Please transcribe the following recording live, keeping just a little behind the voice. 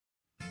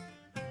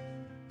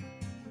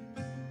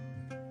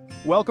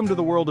Welcome to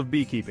the world of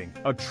beekeeping,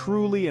 a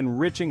truly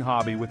enriching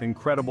hobby with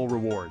incredible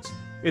rewards.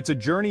 It's a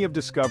journey of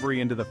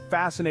discovery into the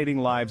fascinating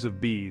lives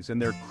of bees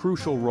and their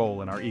crucial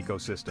role in our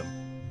ecosystem.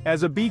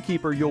 As a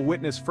beekeeper, you'll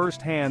witness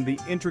firsthand the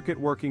intricate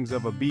workings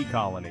of a bee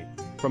colony,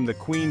 from the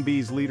queen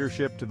bee's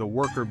leadership to the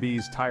worker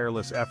bee's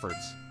tireless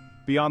efforts.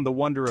 Beyond the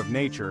wonder of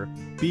nature,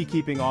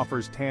 beekeeping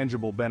offers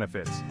tangible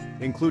benefits,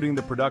 including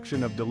the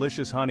production of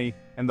delicious honey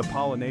and the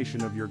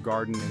pollination of your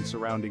garden and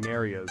surrounding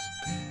areas.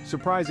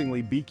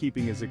 Surprisingly,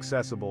 beekeeping is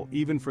accessible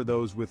even for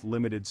those with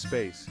limited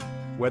space.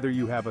 Whether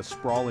you have a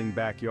sprawling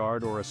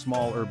backyard or a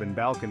small urban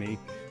balcony,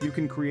 you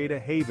can create a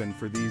haven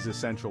for these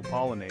essential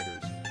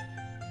pollinators.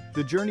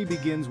 The journey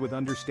begins with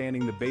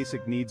understanding the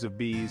basic needs of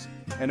bees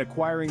and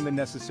acquiring the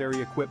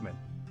necessary equipment.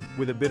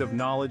 With a bit of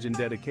knowledge and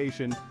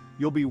dedication,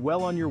 you'll be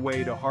well on your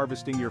way to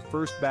harvesting your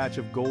first batch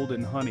of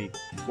golden honey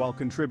while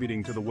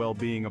contributing to the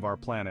well-being of our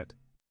planet.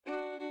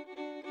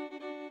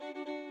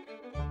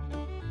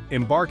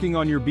 Embarking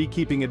on your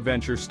beekeeping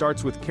adventure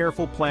starts with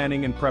careful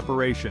planning and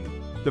preparation.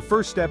 The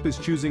first step is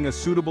choosing a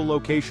suitable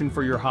location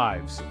for your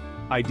hives.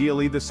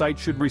 Ideally, the site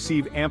should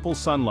receive ample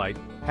sunlight,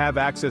 have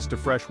access to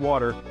fresh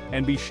water,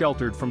 and be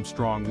sheltered from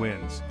strong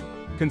winds.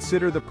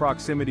 Consider the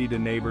proximity to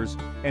neighbors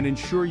and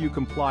ensure you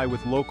comply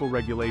with local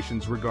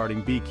regulations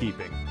regarding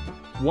beekeeping.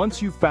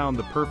 Once you've found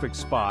the perfect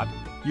spot,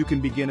 you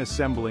can begin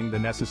assembling the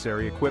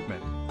necessary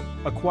equipment.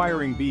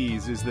 Acquiring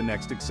bees is the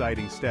next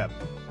exciting step.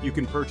 You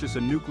can purchase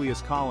a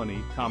nucleus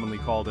colony, commonly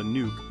called a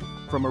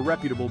nuke, from a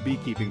reputable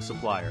beekeeping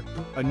supplier.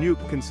 A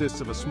nuke consists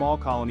of a small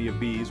colony of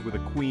bees with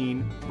a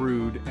queen,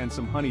 brood, and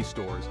some honey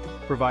stores,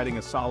 providing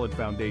a solid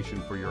foundation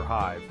for your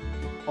hive.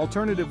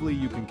 Alternatively,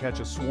 you can catch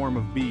a swarm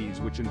of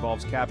bees, which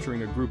involves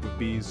capturing a group of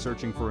bees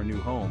searching for a new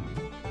home.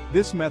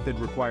 This method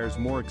requires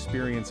more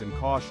experience and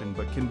caution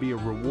but can be a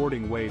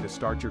rewarding way to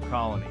start your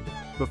colony.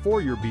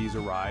 Before your bees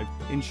arrive,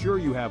 ensure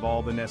you have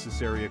all the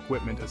necessary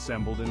equipment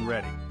assembled and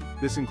ready.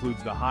 This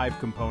includes the hive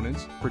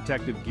components,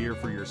 protective gear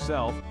for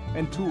yourself,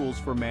 and tools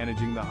for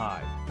managing the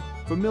hive.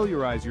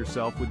 Familiarize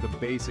yourself with the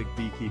basic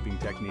beekeeping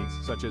techniques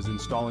such as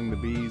installing the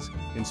bees,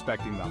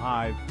 inspecting the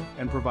hive,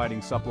 and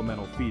providing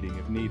supplemental feeding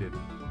if needed.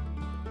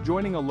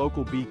 Joining a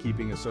local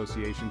beekeeping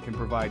association can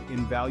provide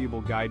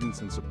invaluable guidance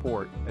and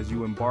support as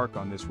you embark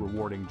on this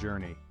rewarding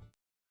journey.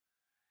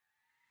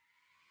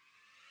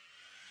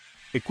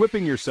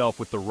 Equipping yourself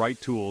with the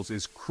right tools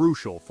is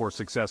crucial for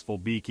successful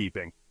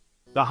beekeeping.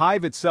 The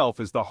hive itself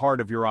is the heart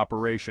of your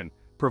operation,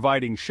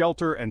 providing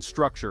shelter and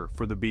structure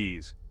for the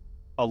bees.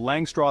 A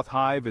Langstroth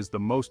hive is the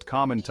most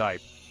common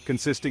type,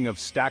 consisting of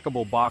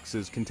stackable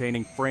boxes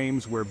containing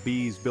frames where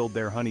bees build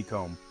their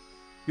honeycomb.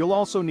 You'll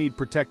also need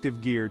protective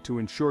gear to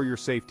ensure your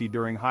safety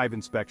during hive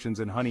inspections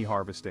and honey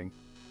harvesting.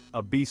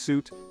 A bee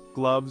suit,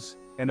 gloves,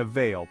 and a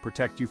veil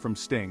protect you from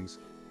stings,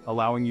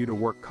 allowing you to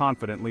work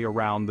confidently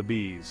around the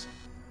bees.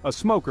 A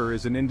smoker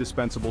is an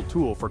indispensable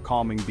tool for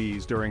calming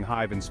bees during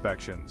hive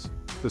inspections.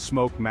 The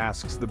smoke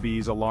masks the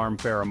bees' alarm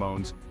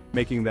pheromones,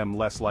 making them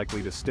less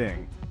likely to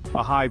sting.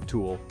 A hive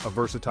tool, a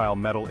versatile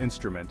metal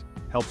instrument,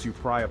 helps you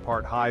pry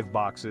apart hive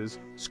boxes,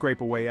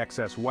 scrape away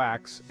excess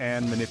wax,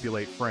 and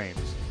manipulate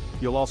frames.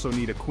 You'll also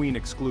need a queen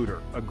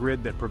excluder, a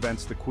grid that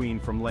prevents the queen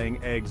from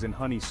laying eggs in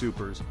honey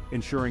supers,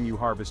 ensuring you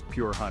harvest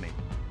pure honey.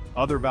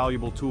 Other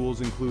valuable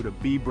tools include a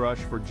bee brush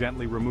for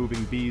gently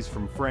removing bees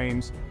from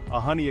frames,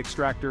 a honey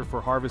extractor for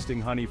harvesting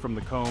honey from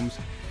the combs,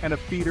 and a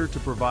feeder to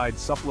provide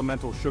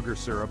supplemental sugar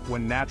syrup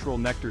when natural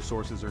nectar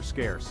sources are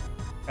scarce.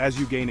 As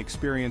you gain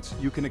experience,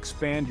 you can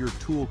expand your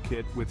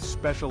toolkit with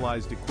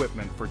specialized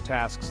equipment for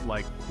tasks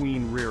like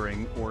queen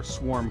rearing or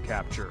swarm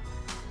capture.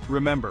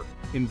 Remember,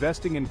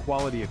 investing in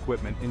quality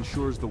equipment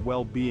ensures the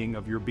well-being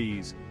of your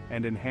bees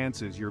and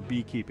enhances your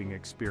beekeeping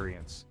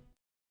experience.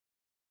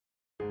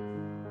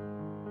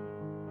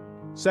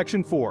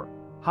 Section 4.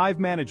 Hive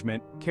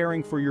Management,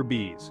 Caring for your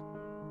bees.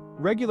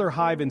 Regular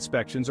hive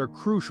inspections are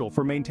crucial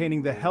for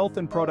maintaining the health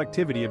and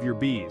productivity of your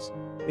bees.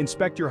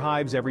 Inspect your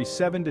hives every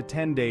 7 to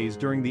 10 days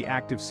during the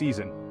active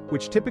season,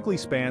 which typically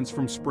spans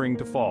from spring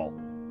to fall.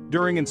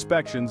 During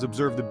inspections,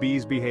 observe the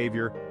bees'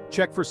 behavior,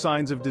 check for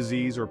signs of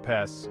disease or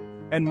pests,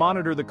 and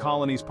monitor the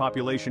colony's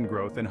population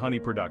growth and honey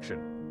production.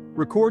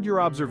 Record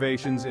your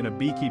observations in a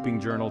beekeeping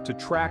journal to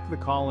track the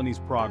colony's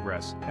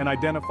progress and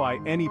identify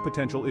any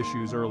potential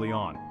issues early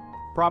on.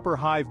 Proper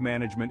hive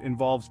management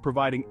involves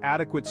providing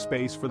adequate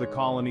space for the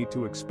colony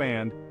to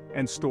expand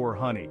and store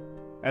honey.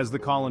 As the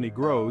colony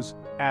grows,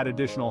 add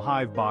additional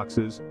hive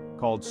boxes,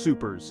 called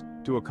supers,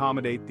 to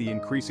accommodate the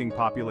increasing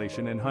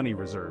population and honey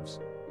reserves.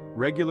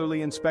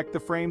 Regularly inspect the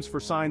frames for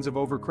signs of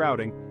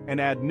overcrowding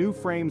and add new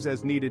frames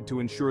as needed to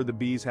ensure the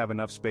bees have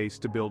enough space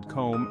to build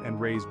comb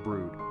and raise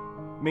brood.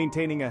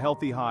 Maintaining a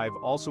healthy hive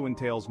also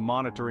entails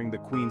monitoring the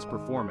queen's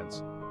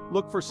performance.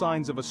 Look for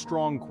signs of a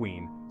strong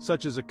queen,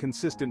 such as a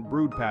consistent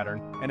brood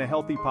pattern and a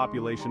healthy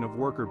population of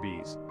worker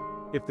bees.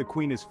 If the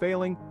queen is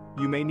failing,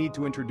 you may need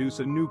to introduce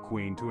a new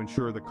queen to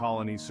ensure the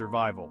colony's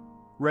survival.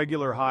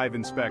 Regular hive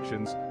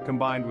inspections,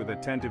 combined with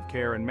attentive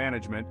care and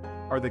management,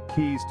 are the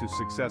keys to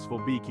successful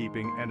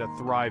beekeeping and a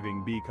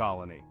thriving bee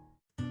colony.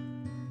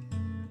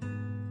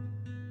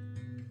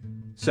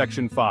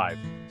 Section 5.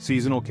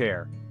 Seasonal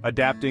care.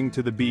 Adapting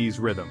to the bee's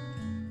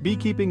rhythm.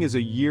 Beekeeping is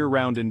a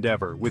year-round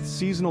endeavor, with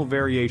seasonal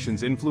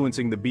variations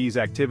influencing the bee's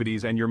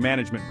activities and your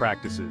management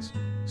practices.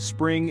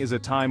 Spring is a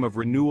time of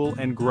renewal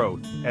and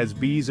growth, as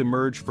bees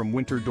emerge from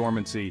winter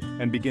dormancy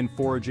and begin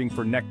foraging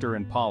for nectar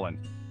and pollen.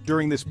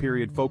 During this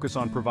period, focus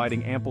on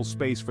providing ample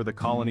space for the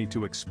colony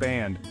to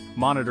expand,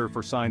 monitor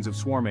for signs of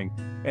swarming,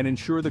 and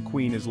ensure the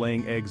queen is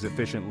laying eggs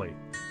efficiently.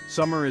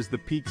 Summer is the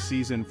peak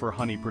season for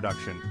honey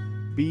production.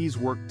 Bees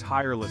work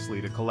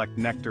tirelessly to collect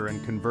nectar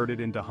and convert it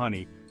into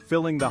honey,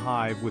 filling the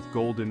hive with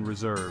golden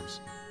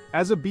reserves.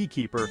 As a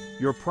beekeeper,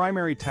 your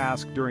primary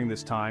task during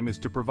this time is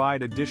to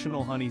provide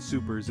additional honey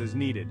supers as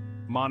needed,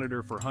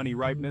 monitor for honey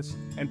ripeness,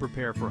 and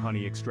prepare for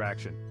honey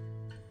extraction.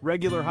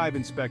 Regular hive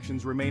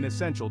inspections remain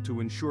essential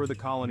to ensure the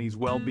colony's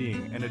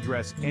well-being and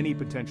address any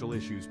potential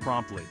issues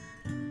promptly.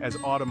 As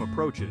autumn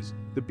approaches,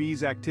 the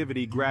bees'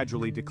 activity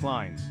gradually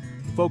declines.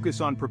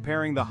 Focus on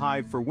preparing the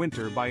hive for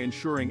winter by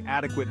ensuring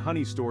adequate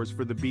honey stores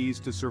for the bees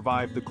to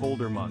survive the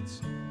colder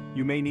months.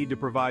 You may need to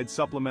provide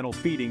supplemental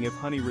feeding if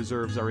honey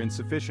reserves are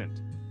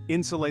insufficient.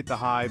 Insulate the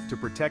hive to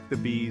protect the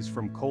bees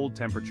from cold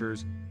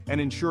temperatures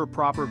and ensure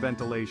proper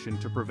ventilation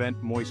to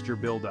prevent moisture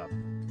buildup.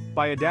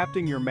 By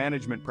adapting your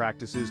management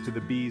practices to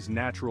the bees'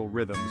 natural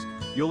rhythms,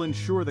 you'll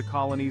ensure the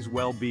colony's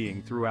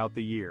well-being throughout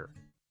the year.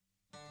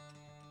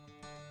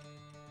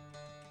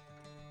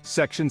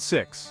 Section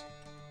 6.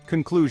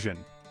 Conclusion.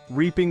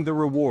 Reaping the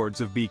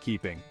rewards of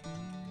beekeeping.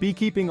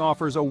 Beekeeping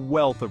offers a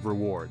wealth of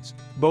rewards,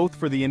 both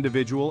for the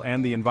individual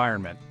and the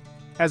environment.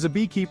 As a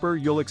beekeeper,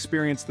 you'll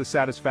experience the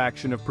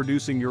satisfaction of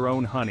producing your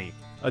own honey,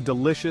 a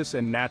delicious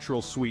and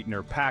natural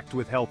sweetener packed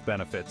with health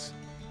benefits.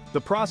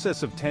 The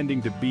process of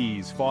tending to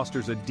bees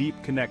fosters a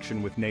deep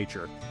connection with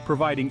nature,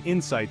 providing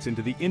insights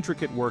into the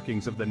intricate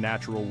workings of the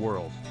natural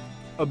world.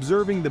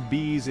 Observing the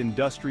bees'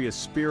 industrious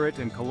spirit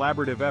and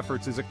collaborative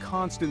efforts is a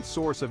constant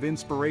source of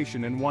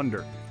inspiration and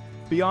wonder.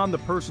 Beyond the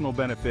personal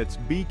benefits,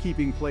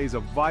 beekeeping plays a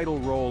vital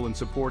role in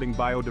supporting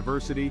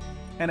biodiversity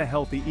and a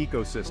healthy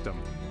ecosystem.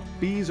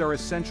 Bees are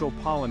essential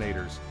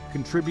pollinators,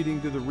 contributing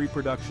to the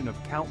reproduction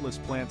of countless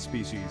plant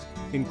species,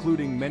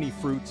 including many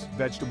fruits,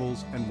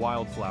 vegetables, and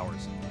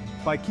wildflowers.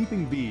 By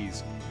keeping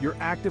bees, you're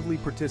actively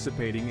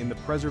participating in the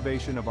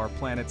preservation of our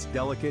planet's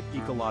delicate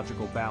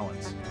ecological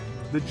balance.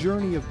 The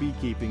journey of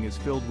beekeeping is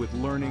filled with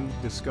learning,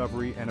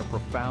 discovery, and a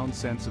profound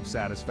sense of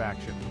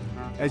satisfaction.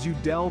 As you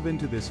delve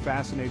into this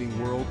fascinating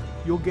world,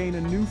 you'll gain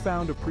a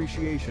newfound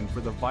appreciation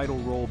for the vital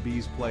role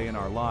bees play in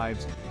our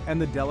lives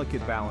and the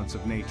delicate balance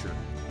of nature.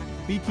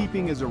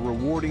 Beekeeping is a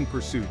rewarding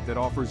pursuit that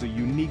offers a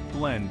unique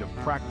blend of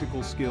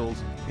practical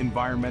skills,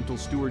 environmental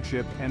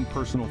stewardship, and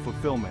personal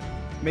fulfillment,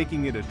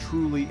 making it a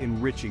truly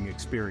enriching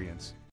experience.